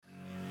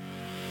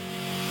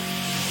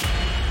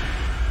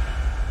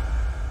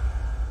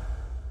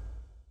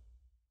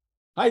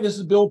Hi, this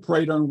is Bill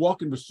Prater, and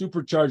welcome to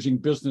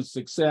Supercharging Business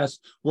Success,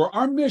 where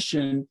our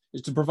mission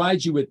is to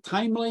provide you with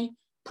timely,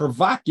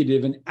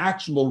 provocative, and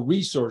actionable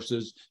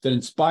resources that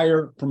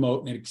inspire,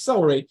 promote, and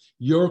accelerate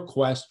your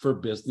quest for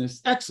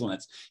business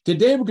excellence.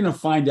 Today, we're going to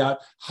find out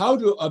how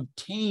to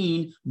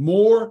obtain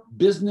more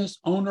business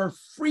owner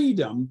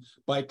freedom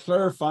by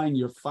clarifying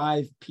your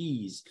 5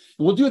 Ps.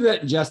 And we'll do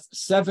that in just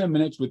 7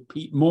 minutes with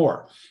Pete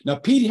Moore. Now,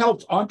 Pete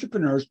helps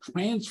entrepreneurs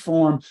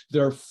transform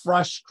their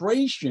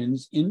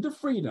frustrations into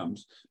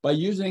freedoms by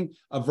using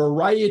a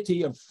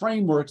variety of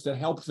frameworks that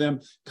help them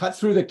cut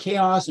through the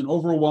chaos and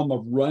overwhelm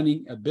of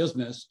running a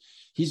business.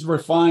 He's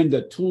refined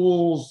the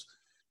tools,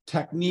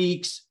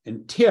 techniques,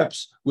 and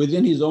tips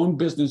within his own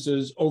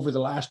businesses over the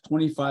last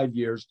 25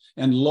 years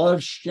and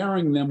loves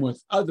sharing them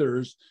with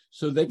others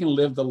so they can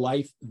live the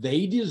life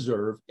they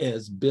deserve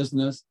as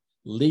business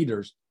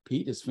leaders.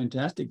 Pete, it's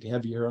fantastic to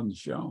have you here on the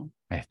show.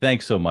 Hey,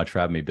 thanks so much for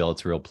having me, Bill.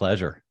 It's a real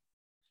pleasure.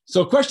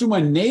 So question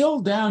 1, nail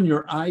down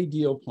your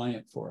ideal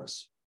client for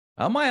us.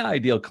 My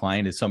ideal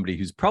client is somebody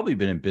who's probably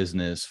been in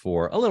business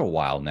for a little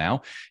while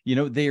now. You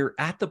know, they're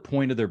at the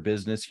point of their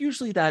business,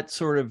 usually that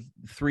sort of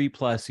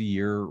 3+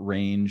 year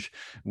range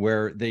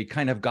where they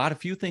kind of got a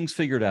few things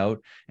figured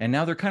out. And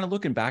now they're kind of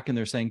looking back and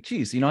they're saying,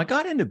 geez, I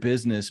got into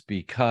business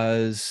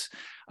because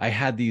I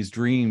had these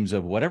dreams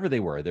of whatever they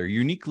were. They're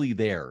uniquely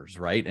theirs,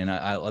 right? And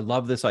I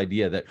love this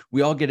idea that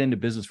we all get into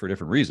business for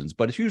different reasons,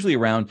 but it's usually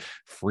around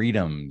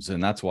freedoms.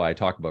 And that's why I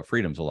talk about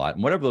freedoms a lot.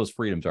 And whatever those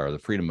freedoms are, the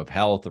freedom of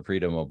health, the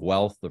freedom of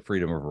wealth, the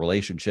freedom of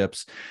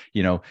relationships,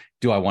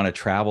 do I want to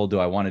travel? Do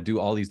I want to do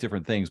all these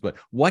different things? But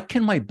what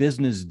can my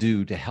business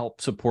do to help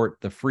support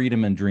the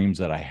freedom and dreams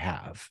that I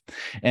have?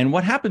 And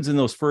what happens in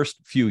those first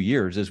few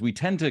years is we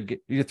tend to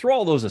you throw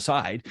all those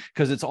aside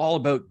because it's all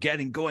about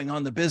going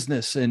on the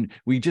business. And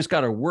we just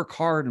got to work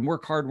hard and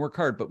work hard and work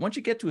hard. But once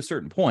you get to a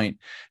certain point,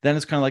 then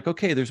it's kind of like,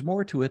 okay, there's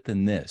more to it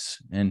than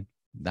this. And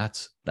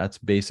that's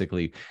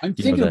basically, I'm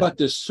thinking about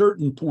this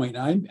certain point.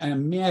 I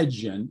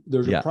imagine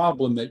there's a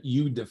problem that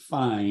you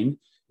define,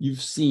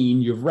 you've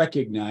seen, you've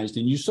recognized,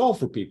 and you solve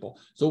for people.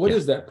 So what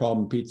is that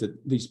problem, Pete, that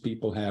these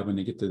people have when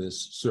they get to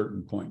this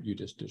certain point you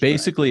just described?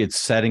 Basically, it's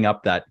setting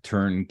up that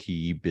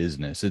turnkey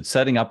business. It's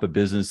setting up a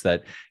business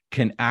that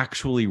can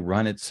actually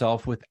run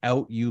itself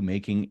without you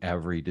making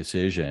every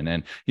decision.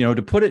 And,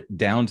 to put it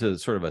down to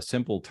sort of a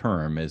simple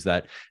term is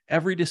that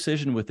every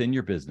decision within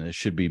your business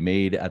should be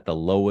made at the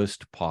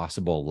lowest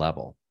possible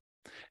level.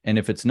 And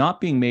if it's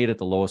not being made at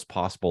the lowest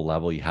possible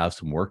level, you have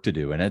some work to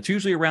do. And it's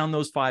usually around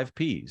those 5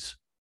 Ps.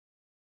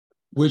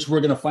 Which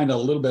we're going to find out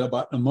a little bit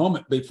about in a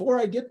moment. Before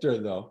I get there,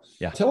 though,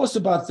 tell us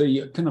about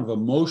the kind of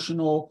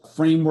emotional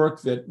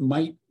framework that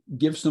might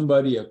give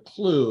somebody a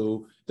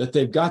clue that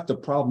they've got the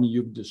problem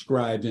you've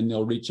described, and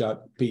they'll reach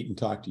out, Pete, and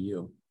talk to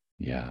you.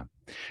 Yeah.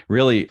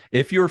 Really,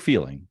 if you're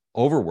feeling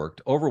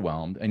overworked,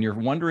 overwhelmed, and you're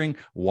wondering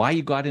why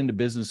you got into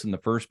business in the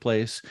first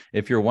place,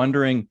 if you're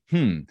wondering,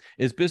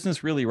 is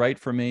business really right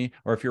for me?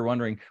 Or if you're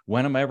wondering,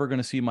 when am I ever going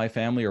to see my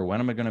family? Or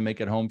when am I going to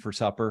make it home for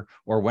supper?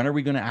 Or when are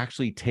we going to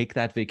actually take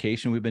that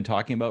vacation we've been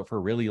talking about for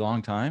a really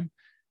long time?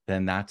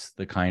 Then that's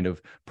the kind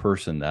of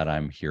person that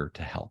I'm here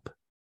to help.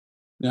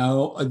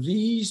 Now,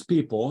 these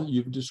people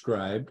you've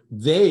described,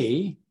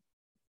 they,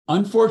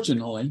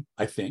 unfortunately,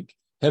 I think,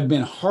 have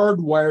been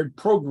hardwired,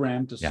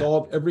 programmed to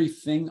solve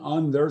everything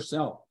on their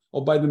self.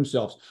 By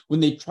themselves.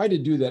 When they try to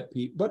do that,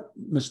 Pete, what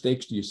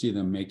mistakes do you see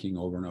them making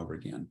over and over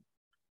again?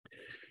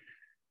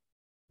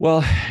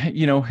 Well,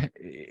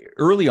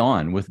 early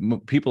on with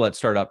people that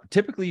start up,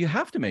 typically you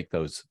have to make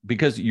those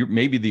because you're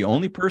maybe the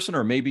only person,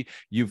 or maybe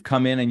you've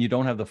come in and you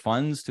don't have the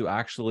funds to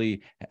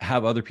actually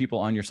have other people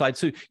on your side.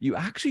 So you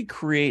actually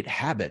create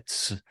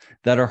habits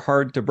that are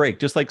hard to break,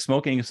 just like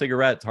smoking a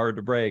cigarette is hard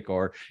to break,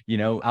 or,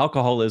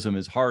 alcoholism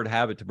is hard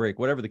habit to break,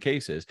 whatever the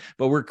case is.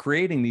 But we're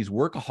creating these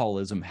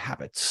workaholism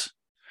habits.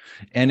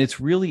 And it's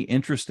really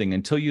interesting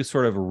until you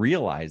sort of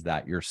realize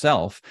that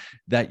yourself,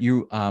 that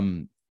you,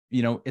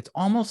 it's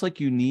almost like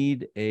you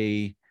need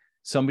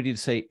somebody to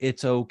say,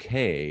 it's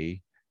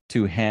okay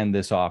to hand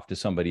this off to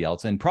somebody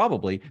else. And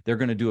probably they're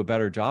going to do a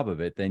better job of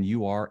it than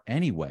you are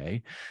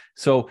anyway.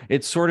 So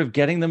it's sort of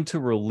getting them to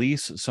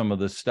release some of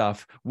the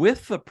stuff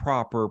with the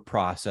proper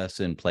process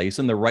in place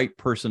and the right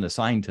person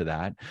assigned to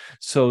that,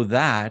 so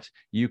that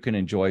you can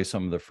enjoy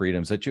some of the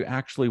freedoms that you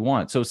actually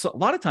want. So a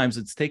lot of times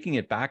it's taking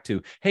it back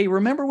to, hey,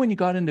 remember when you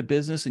got into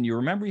business and you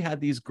remember you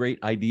had these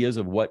great ideas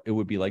of what it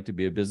would be like to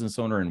be a business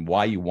owner and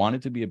why you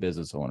wanted to be a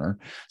business owner?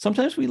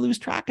 Sometimes we lose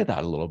track of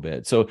that a little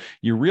bit. So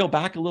you reel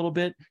back a little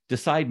bit,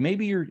 decide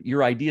maybe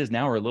your ideas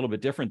now are a little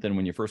bit different than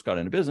when you first got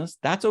into business.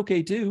 That's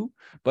okay too,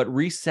 but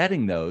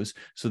resetting those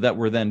so that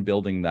we're then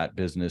building that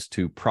business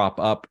to prop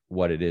up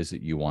what it is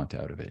that you want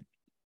out of it.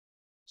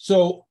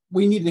 So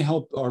we need to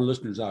help our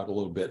listeners out a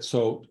little bit.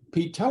 So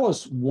Pete, tell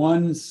us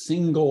one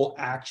single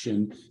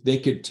action they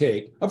could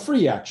take, a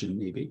free action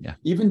maybe,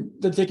 even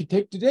that they could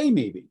take today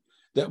maybe,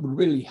 that would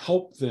really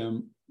help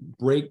them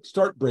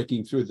start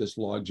breaking through this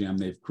logjam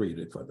they've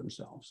created for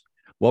themselves.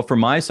 Well, from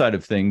my side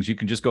of things, you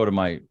can just go to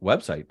my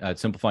website at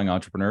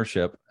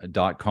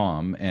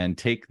simplifyingentrpreneurship.com and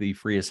take the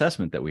free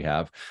assessment that we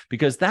have,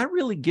 because that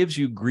really gives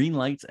you green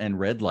lights and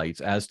red lights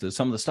as to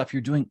some of the stuff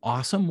you're doing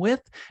awesome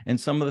with and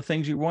some of the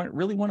things you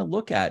really want to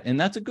look at. And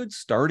that's a good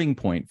starting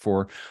point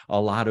for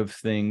a lot of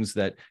things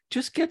that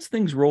just gets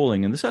things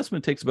rolling. And the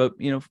assessment takes about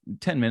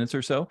 10 minutes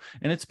or so,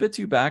 and it spits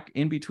you back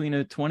in between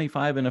a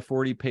 25 and a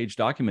 40-page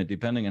document,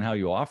 depending on how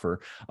you offer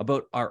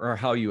about or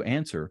how you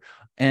answer,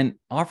 and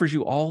offers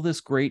you all this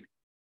great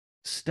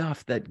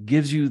stuff that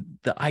gives you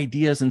the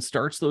ideas and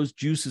starts those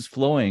juices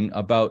flowing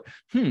about,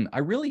 I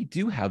really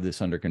do have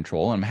this under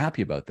control. I'm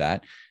happy about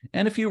that.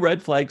 And a few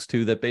red flags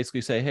too, that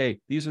basically say, hey,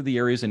 these are the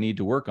areas I need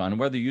to work on. And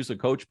whether you use a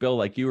coach, Bill,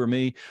 like you or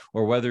me,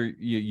 or whether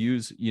you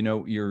use,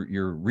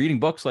 you're reading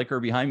books like her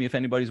behind me, if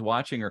anybody's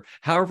watching, or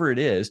however it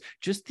is,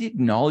 just the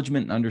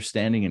acknowledgement and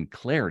understanding and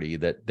clarity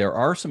that there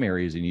are some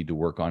areas you need to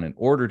work on in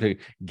order to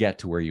get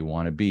to where you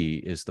want to be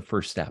is the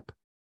first step.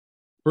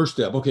 First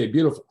step. Okay,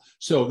 beautiful.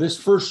 So this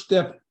first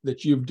step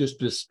that you've just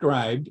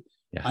described,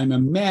 I'm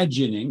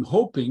imagining,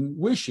 hoping,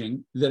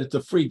 wishing that it's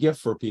a free gift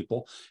for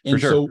people.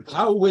 And so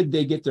how would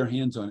they get their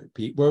hands on it,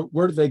 Pete?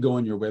 Where do they go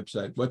on your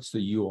website? What's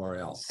the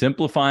URL?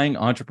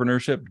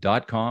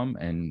 Simplifyingentrpreneurship.com.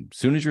 And as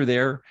soon as you're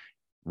there,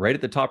 right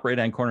at the top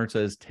right-hand corner, it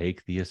says,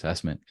 take the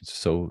assessment. It's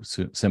so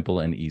simple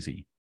and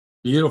easy.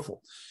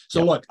 Beautiful.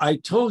 So look, I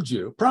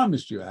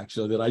promised you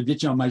actually that I'd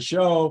get you on my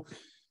show.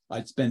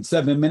 I'd spend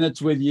 7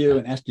 minutes with you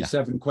and ask you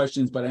 7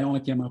 questions, but I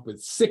only came up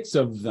with 6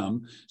 of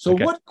them. So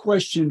what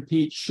question,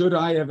 Pete, should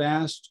I have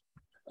asked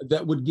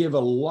that would give a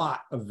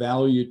lot of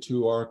value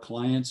to our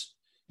clients?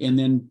 And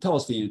then tell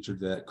us the answer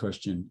to that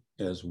question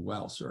as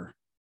well, sir.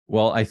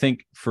 Well, I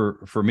think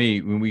for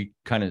me, when we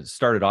kind of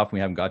started off, we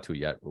haven't got to it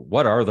yet.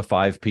 What are the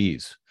 5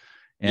 Ps?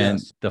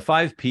 And the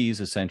 5 Ps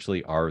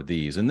essentially are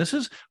these. And this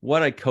is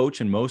what I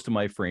coach and most of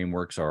my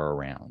frameworks are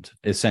around,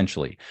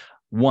 essentially.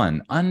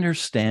 1,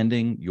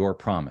 understanding your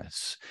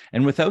promise.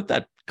 And without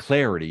that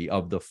clarity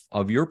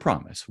of your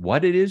promise,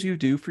 what it is you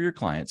do for your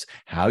clients,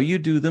 how you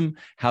do them,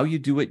 how you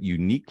do it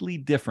uniquely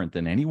different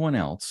than anyone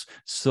else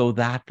so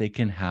that they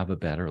can have a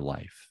better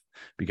life.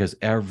 Because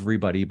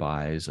everybody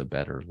buys a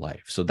better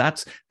life. So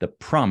that's the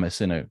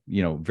promise in a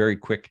very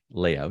quick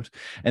layout.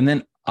 And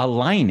then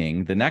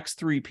aligning the next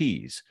 3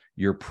 Ps,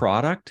 your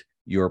product,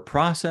 your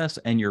process,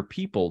 and your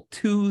people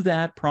to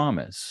that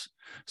promise,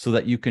 so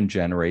that you can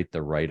generate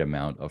the right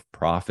amount of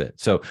profit.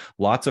 So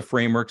lots of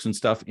frameworks and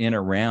stuff in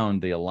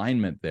around the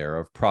alignment there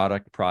of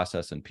product,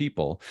 process, and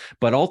people.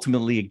 But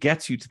ultimately, it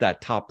gets you to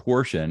that top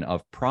portion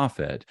of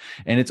profit.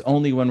 And it's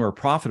only when we're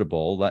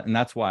profitable, and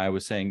that's why I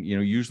was saying,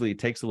 usually it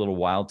takes a little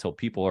while till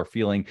people are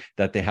feeling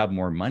that they have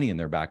more money in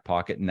their back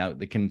pocket. And now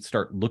they can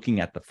start looking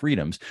at the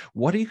freedoms.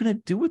 What are you going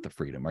to do with the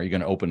freedom? Are you going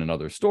to open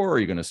another store? Are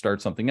you going to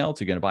start something else?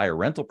 Are you going to buy a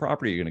rental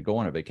property? Are you going to go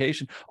on a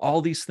vacation? All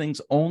these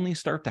things only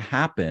start to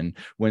happen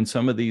when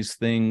some of these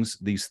things,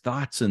 these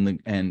thoughts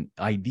and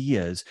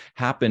ideas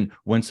happen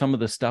when some of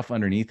the stuff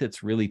underneath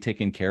it's really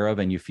taken care of,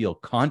 and you feel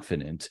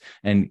confident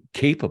and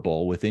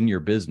capable within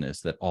your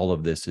business that all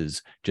of this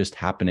is just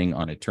happening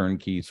on a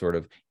turnkey sort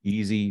of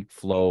easy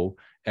flow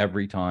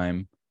every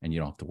time, and you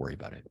don't have to worry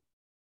about it.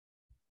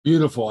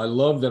 Beautiful. I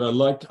love that.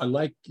 I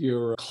like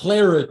your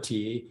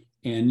clarity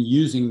in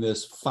using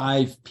this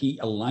 5P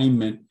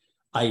alignment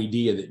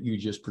idea that you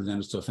just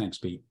presented. So thanks,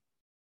 Pete.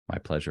 My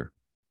pleasure.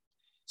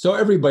 So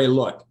everybody,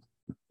 look,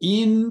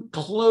 in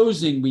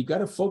closing, we got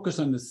to focus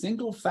on the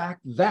single fact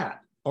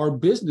that our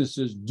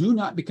businesses do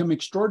not become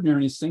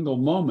extraordinary in a single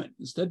moment.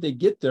 Instead, they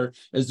get there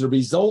as the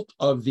result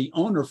of the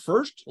owner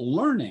first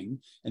learning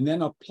and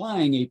then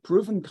applying a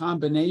proven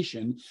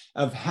combination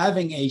of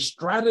having a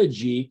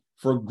strategy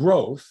for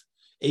growth,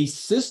 a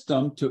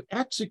system to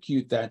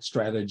execute that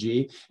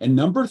strategy, and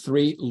number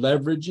 3,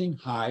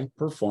 leveraging high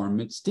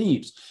performance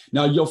teams.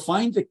 Now, you'll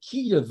find the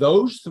key to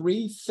those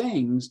 3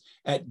 things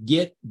at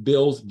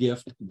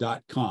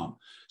getbillsgift.com.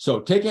 So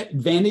take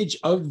advantage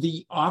of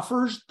the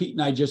offers Pete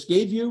and I just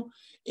gave you,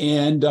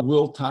 and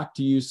we'll talk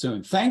to you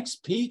soon. Thanks,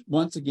 Pete,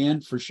 once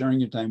again for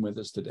sharing your time with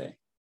us today.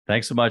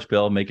 Thanks so much,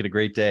 Bill. Make it a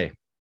great day.